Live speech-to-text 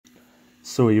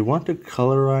So you want to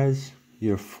colorize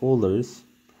your folders,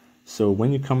 so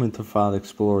when you come into File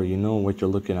Explorer, you know what you're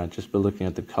looking at just by looking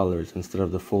at the colors instead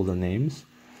of the folder names.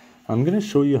 I'm going to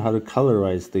show you how to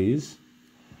colorize these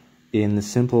in a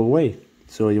simple way.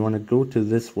 So you want to go to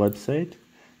this website.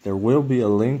 There will be a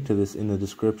link to this in the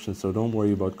description, so don't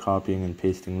worry about copying and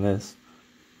pasting this.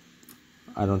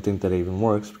 I don't think that even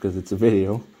works because it's a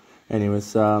video.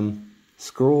 Anyways,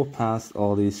 scroll past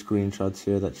all these screenshots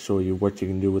here that show you what you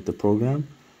can do with the program.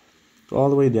 Go all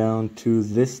the way down to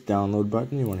this download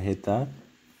button. You want to hit that.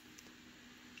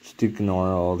 Just ignore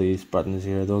all these buttons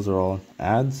here. Those are all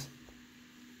ads.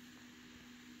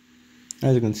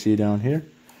 As you can see down here,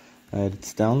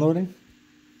 it's downloading.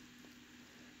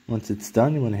 Once it's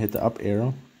done, you want to hit the up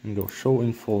arrow and go show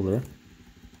in folder.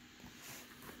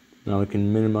 Now we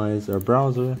can minimize our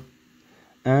browser,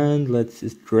 and let's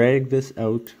just drag this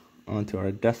out onto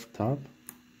our desktop.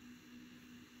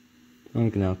 And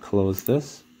we can now close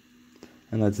this,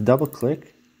 and let's double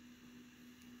click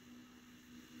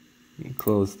and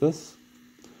close this.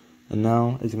 And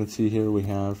now, as you can see here, we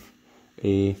have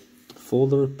a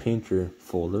folder painter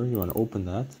folder. You want to open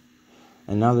that,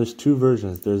 and now there's two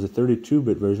versions. There's a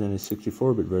 32-bit version and a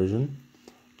 64-bit version.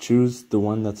 Choose the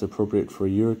one that's appropriate for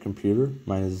your computer.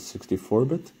 Mine is a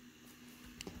 64-bit.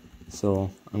 So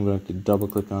I'm going to double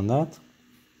click on that.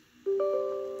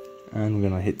 And we're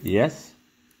going to hit yes.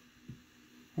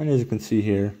 And as you can see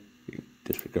here,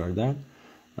 disregard that,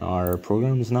 our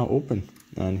program is now open.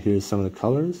 And here's some of the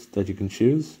colors that you can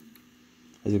choose.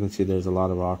 As you can see, there's a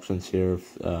lot of options here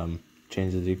of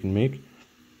changes you can make.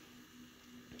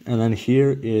 And then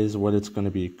here is what it's going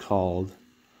to be called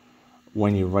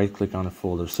when you right click on a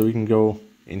folder. So we can go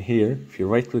in here. If you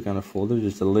right click on a folder,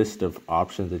 there's a list of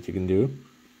options that you can do,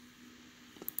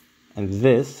 and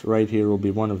this right here will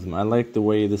be one of them. I like the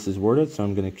way this is worded, so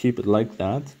I'm going to keep it like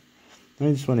that. And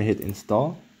I just want to hit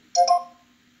install,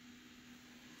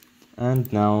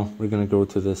 and now we're going to go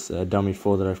to this dummy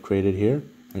folder I've created here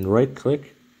and right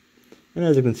click, and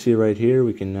as you can see right here,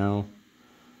 we can now,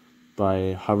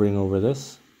 by hovering over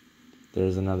this,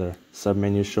 there's another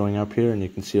submenu showing up here, and you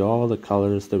can see all the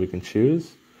colors that we can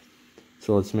choose.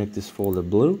 So let's make this folder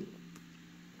blue,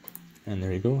 and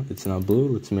there you go, it's now blue.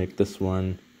 Let's make this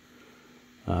one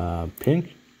pink.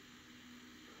 You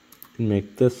can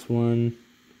make this one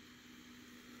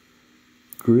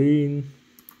green.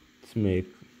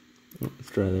 Let's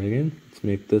try that again. Let's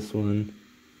make this one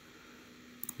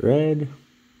red,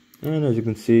 and as you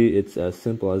can see, it's as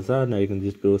simple as that. Now you can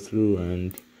just go through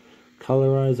and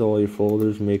colorize all your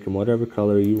folders, make them whatever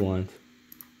color you want.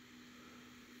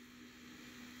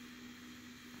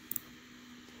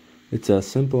 It's as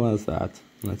simple as that.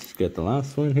 Let's get the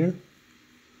last one here.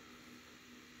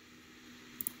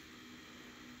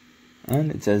 And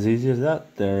it's as easy as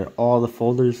that. All the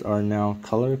folders are now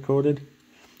color coded,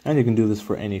 and you can do this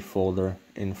for any folder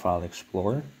in File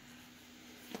Explorer.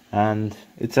 And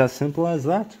it's as simple as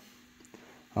that.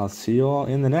 I'll see you all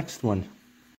in the next one.